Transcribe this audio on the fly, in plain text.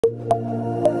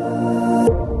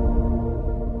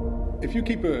If you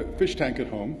keep a fish tank at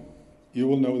home, you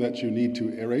will know that you need to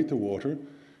aerate the water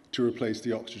to replace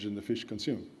the oxygen the fish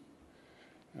consume.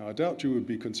 Now, I doubt you would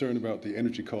be concerned about the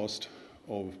energy cost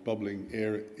of bubbling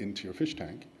air into your fish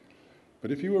tank,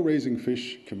 but if you were raising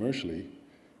fish commercially,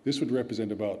 this would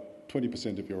represent about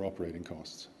 20% of your operating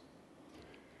costs.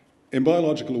 In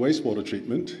biological wastewater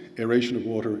treatment, aeration of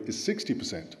water is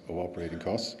 60% of operating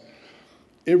costs.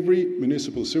 Every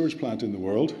municipal sewage plant in the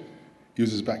world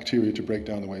uses bacteria to break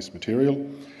down the waste material,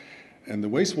 and the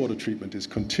wastewater treatment is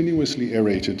continuously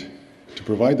aerated to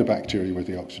provide the bacteria with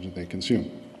the oxygen they consume.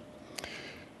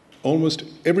 Almost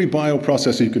every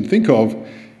bioprocessor you can think of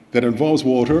that involves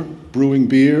water, brewing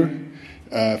beer,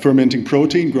 fermenting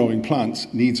protein, growing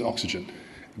plants, needs oxygen.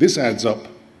 This adds up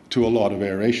to a lot of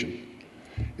aeration.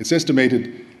 It's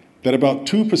estimated that about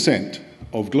 2%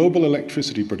 of global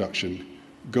electricity production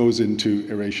goes into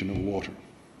aeration of water.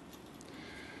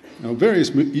 Now,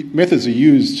 various methods are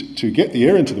used to get the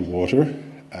air into the water,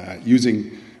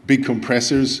 using big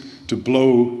compressors to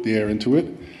blow the air into it,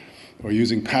 or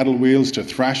using paddle wheels to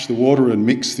thrash the water and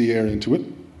mix the air into it.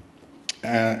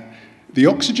 The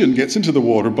oxygen gets into the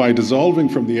water by dissolving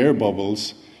from the air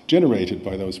bubbles generated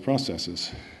by those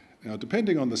processes. Now,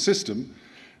 depending on the system,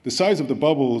 the size of the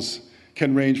bubbles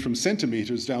can range from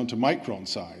centimeters down to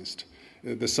micron-sized,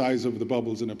 the size of the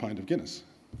bubbles in a pint of Guinness.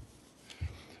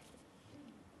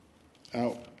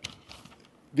 Now,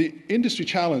 the industry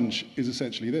challenge is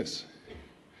essentially this.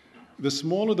 The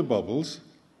smaller the bubbles,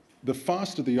 the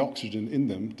faster the oxygen in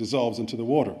them dissolves into the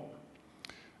water.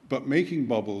 But making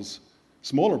bubbles,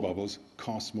 smaller bubbles,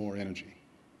 costs more energy.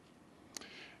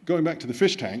 Going back to the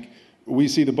fish tank, we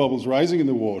see the bubbles rising in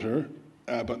the water,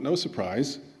 but no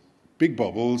surprise, big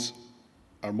bubbles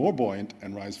are more buoyant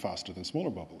and rise faster than smaller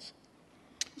bubbles.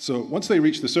 So once they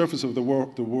reach the surface of the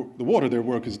water, their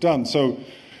work is done. So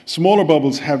smaller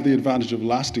bubbles have the advantage of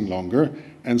lasting longer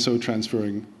and so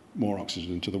transferring more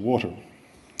oxygen into the water.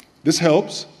 This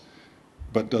helps,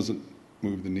 but doesn't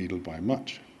move the needle by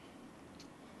much.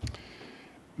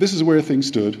 This is where things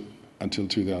stood until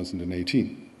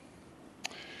 2018,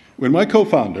 when my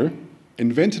co-founder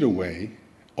invented a way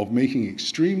of making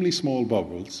extremely small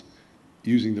bubbles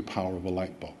using the power of a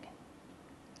light bulb.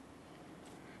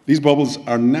 These bubbles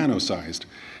are nano-sized.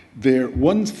 They're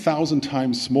 1,000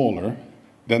 times smaller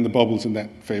than the bubbles in that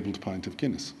fabled pint of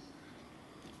Guinness.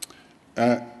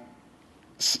 The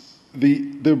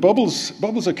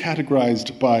bubbles are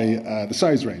categorized by the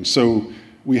size range. So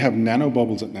we have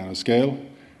nanobubbles at nanoscale,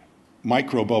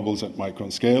 microbubbles at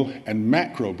micron scale, and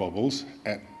macrobubbles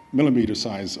at millimeter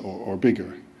size or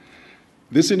bigger.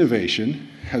 This innovation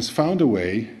has found a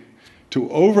way to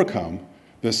overcome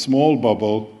the small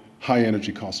bubble high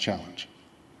energy cost challenge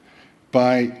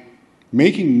by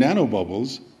making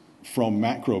nanobubbles from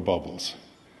macrobubbles,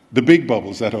 the big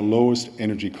bubbles that are lowest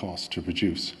energy cost to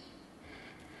produce.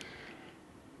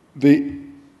 The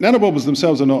nanobubbles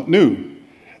themselves are not new,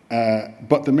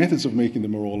 but the methods of making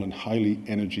them are all highly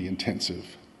energy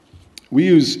intensive. We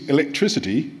use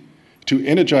electricity to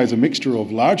energize a mixture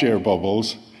of large air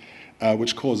bubbles,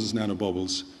 which causes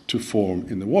nanobubbles to form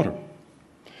in the water.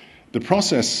 The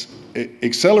process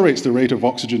accelerates the rate of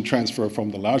oxygen transfer from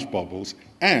the large bubbles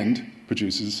and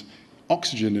produces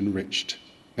oxygen-enriched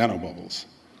nanobubbles.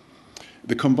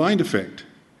 The combined effect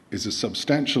is a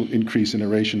substantial increase in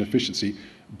aeration efficiency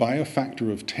by a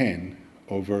factor of 10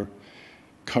 over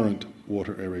current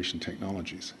water aeration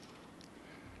technologies.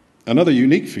 Another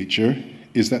unique feature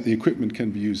is that the equipment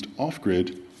can be used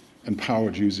off-grid and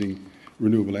powered using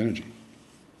renewable energy.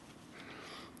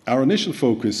 Our initial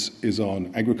focus is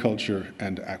on agriculture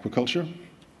and aquaculture.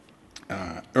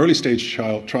 Early stage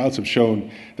trials have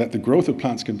shown that the growth of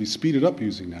plants can be speeded up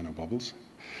using nanobubbles.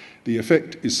 The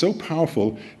effect is so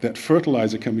powerful that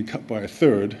fertilizer can be cut by a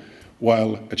third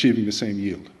while achieving the same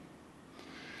yield.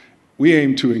 We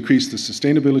aim to increase the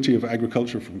sustainability of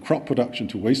agriculture from crop production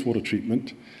to wastewater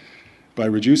treatment by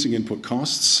reducing input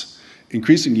costs,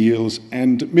 increasing yields,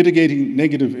 and mitigating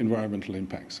negative environmental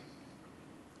impacts.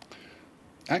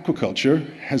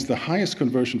 Aquaculture has the highest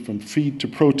conversion from feed to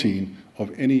protein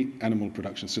of any animal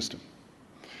production system.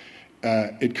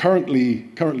 It currently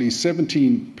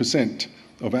 17%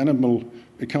 of animal,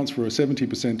 accounts for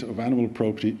 70% of animal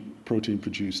protein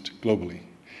produced globally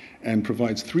and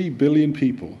provides 3 billion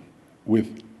people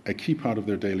with a key part of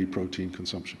their daily protein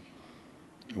consumption.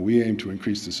 We aim to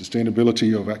increase the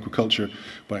sustainability of aquaculture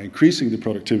by increasing the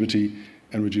productivity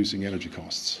and reducing energy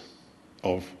costs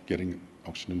of getting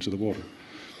oxygen into the water.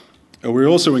 We're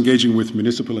also engaging with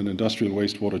municipal and industrial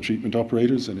wastewater treatment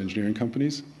operators and engineering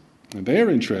companies, and they are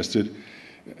interested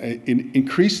in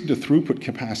increasing the throughput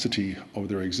capacity of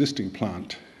their existing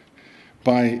plant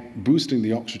by boosting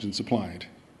the oxygen supplied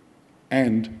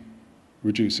and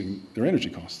reducing their energy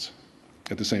costs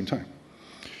at the same time.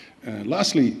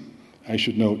 Lastly, I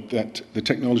should note that the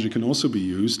technology can also be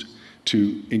used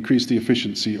to increase the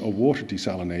efficiency of water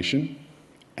desalination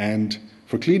and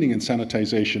for cleaning and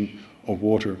sanitization of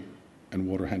water and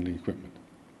water handling equipment.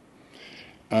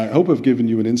 I hope I've given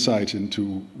you an insight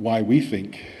into why we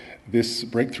think this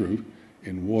breakthrough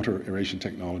in water aeration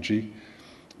technology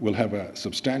will have a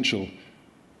substantial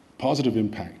positive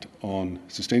impact on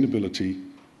sustainability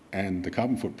and the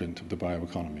carbon footprint of the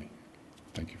bioeconomy.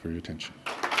 Thank you for your attention.